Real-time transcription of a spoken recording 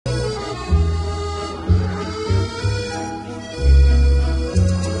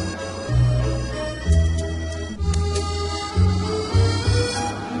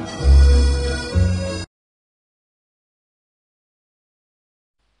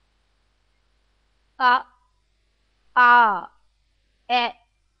a e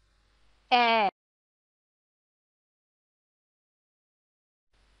e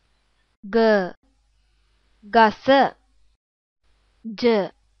g ගස j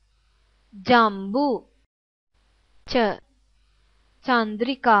ජම්බු ච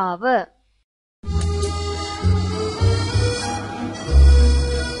චන්ද්‍රිකාව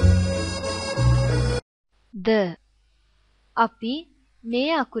ද අපි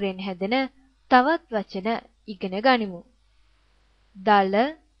මේ අකුරෙන් හැදෙන තවත් වචන ඉගෙන ගනිමු. දල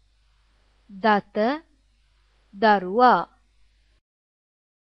දත දරුවා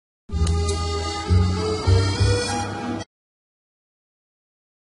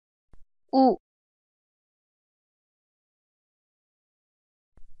ඌ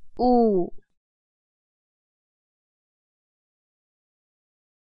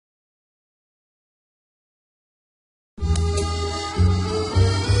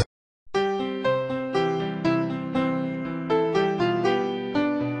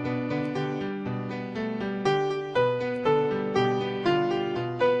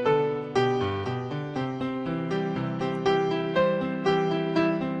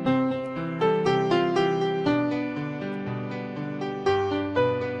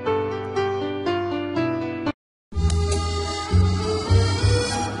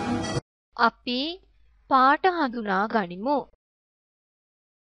අපි පාට හඳුනා ගනිමු.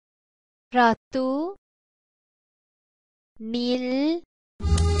 රතු නිල්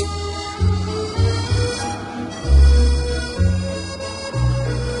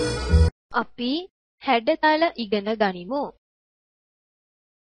අපි හැඩතල ඉගෙන ගනිමු.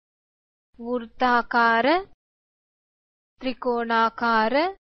 වෘත්තාකාර ත්‍රිකෝණාකාර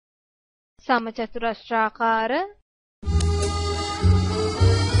සමචතුරස්‍රාකාර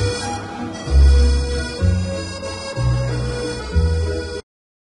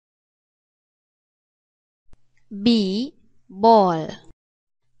B ball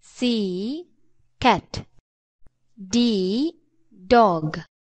C cat D dog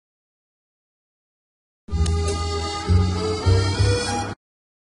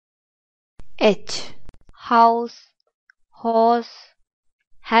H house horse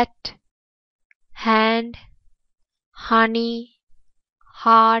hat hand honey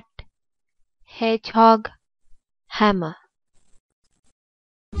heart hedgehog hammer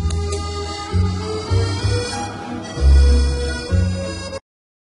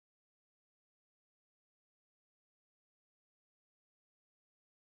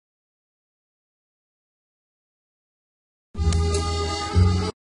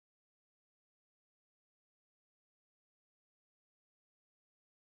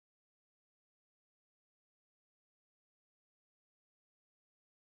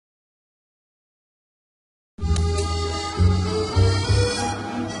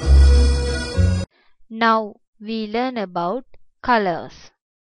Now we learn about colors.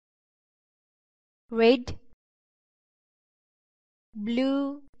 Red,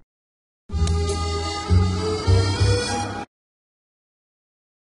 blue,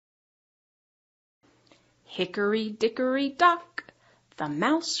 hickory dickory dock, the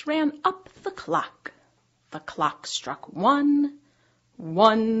mouse ran up the clock. The clock struck 1,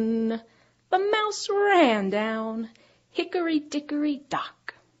 1. The mouse ran down, hickory dickory dock.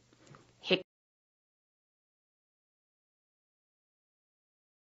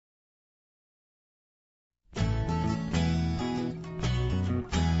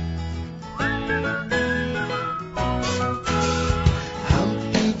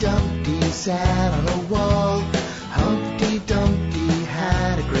 Sat on a wall. Humpty Dumpty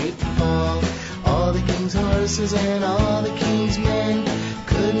had a great fall. All the king's horses and all the king's men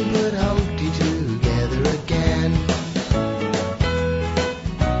couldn't put Humpty together again.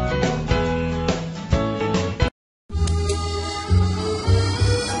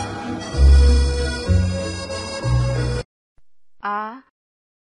 A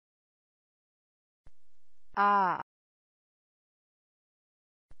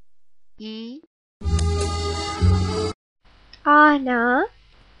E ஆனா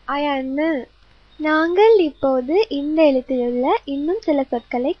அயன்னு நாங்கள் இப்போது இந்த எழுத்திலுள்ள இன்னும் சில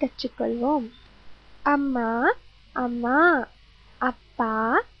சொற்களை கற்றுக்கொள்வோம். அம்மா அம்மா அப்பா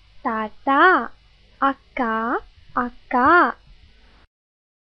தாத்தா அக்கா அக்கா.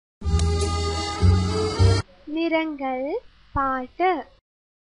 நிறங்கள் பாட்டு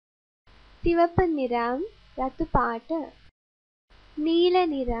சிவப்பு நிறம் ரத்து பாட்டு நீல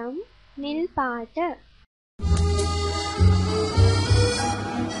நிறம் நில் பாட்டு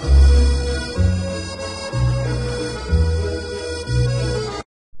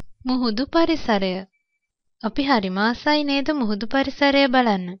මුහුදු පරිසරය අපි හරිම ආසයි නේද මුහුදු පරිසරය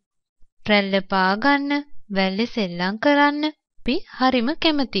බලන්න. රැල්ල පාගන්න, වැල්ලේ සෙල්ලම් කරන්න අපි හරිම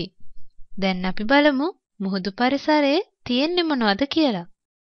කැමතියි. දැන් අපි බලමු මුහුදු පරිසරයේ තියෙන්නේ මොනවද කියලා.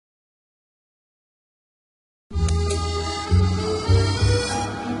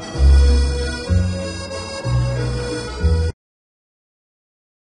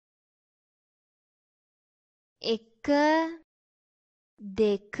 එක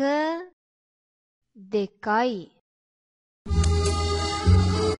දෙක දෙකයි.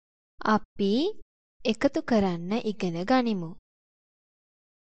 අපි එකතු කරන්න ඉගෙන ගනිමු.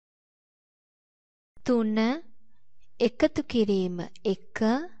 3 එකතු කිරීම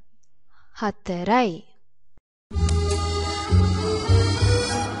 1 4යි.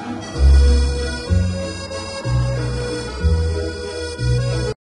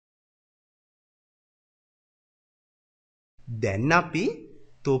 දැන් අපි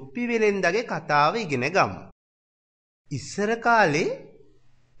තොප්පි වෙලෙන්දගේ කතාව ඉගෙන ගමු. ඉස්සර කාලේ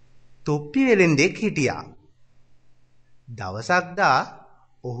තොප්පි වෙලෙන්දෙක් හිටියා. දවසක් දා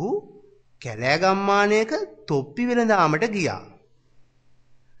ඔහු කැලෑ ගම්මානයක තොප්පි වෙළඳාමට ගියා.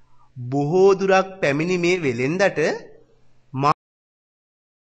 බොහෝ දුරක් පැමිණි මේ වෙලෙන්දට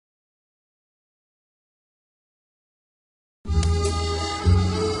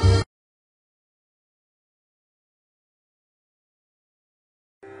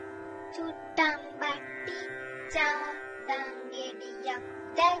චුට්ටම් බට්ටි චාතන් ගෙඩියක්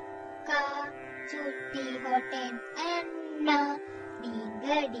දැක්කා. චුට්ටි හොටෙන් එන්න ඩිංග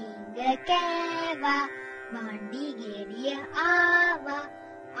ඩිංග කෑවා. මණ්ඩි ගෙඩිය ආවා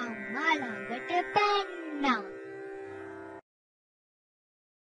අම්මා ළඟට පැන්නා.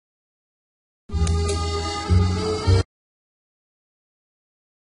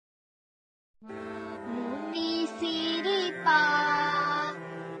 මුනි සිරිපා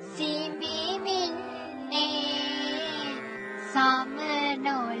සිඹිමින්නේ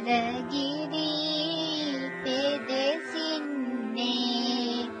සමනොලගිරි පෙදෙසින්නේ.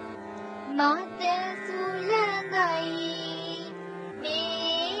 මත සුළඟයි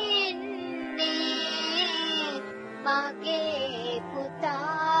මෙන්නේ මගේ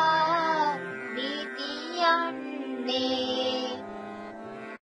පුතා දිදියන්නේ.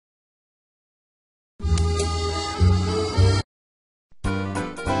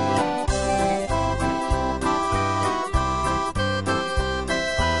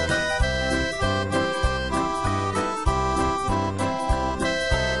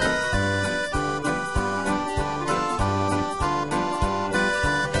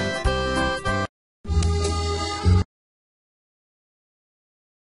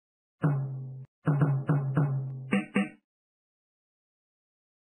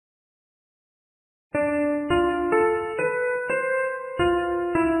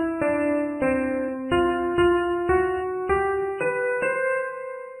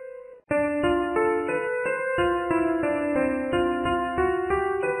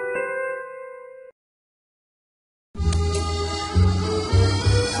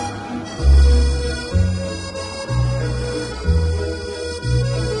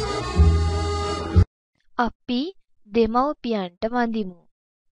 අපි දෙමව්පියන්ට වඳිමු.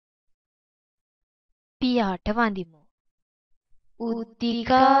 පියාට වඳිමු.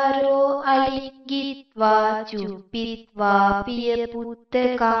 උත්තිකාරෝ අලිංගිත්වා චුම්පිත්වා පිය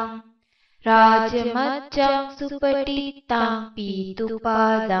පුත්තකං රාජමච්ඡං සුපටිත්තං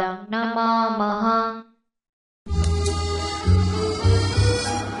පීතුපාදං නමාමහං.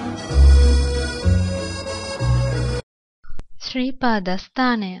 ශ්‍රී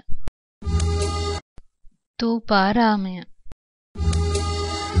පාදස්ථානය තූපාරාමය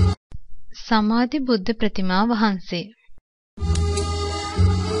සමාධි බුද්ධ ප්‍රතිමා වහන්සේ.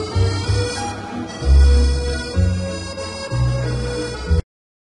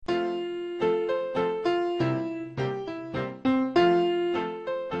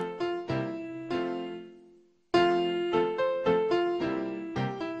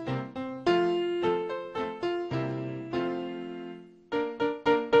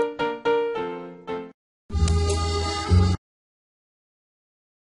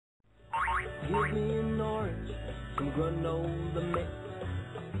 Give me an orange, some granola mix,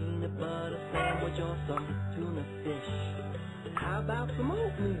 a peanut butter sandwich or some tuna fish. How about some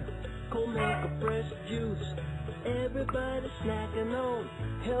oatmeal, cold milk or fresh juice? Everybody snacking on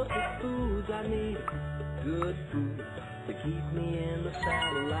healthy foods. I need good food to keep me in the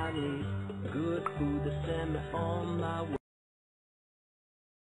saddle. I need good food to send me on my way.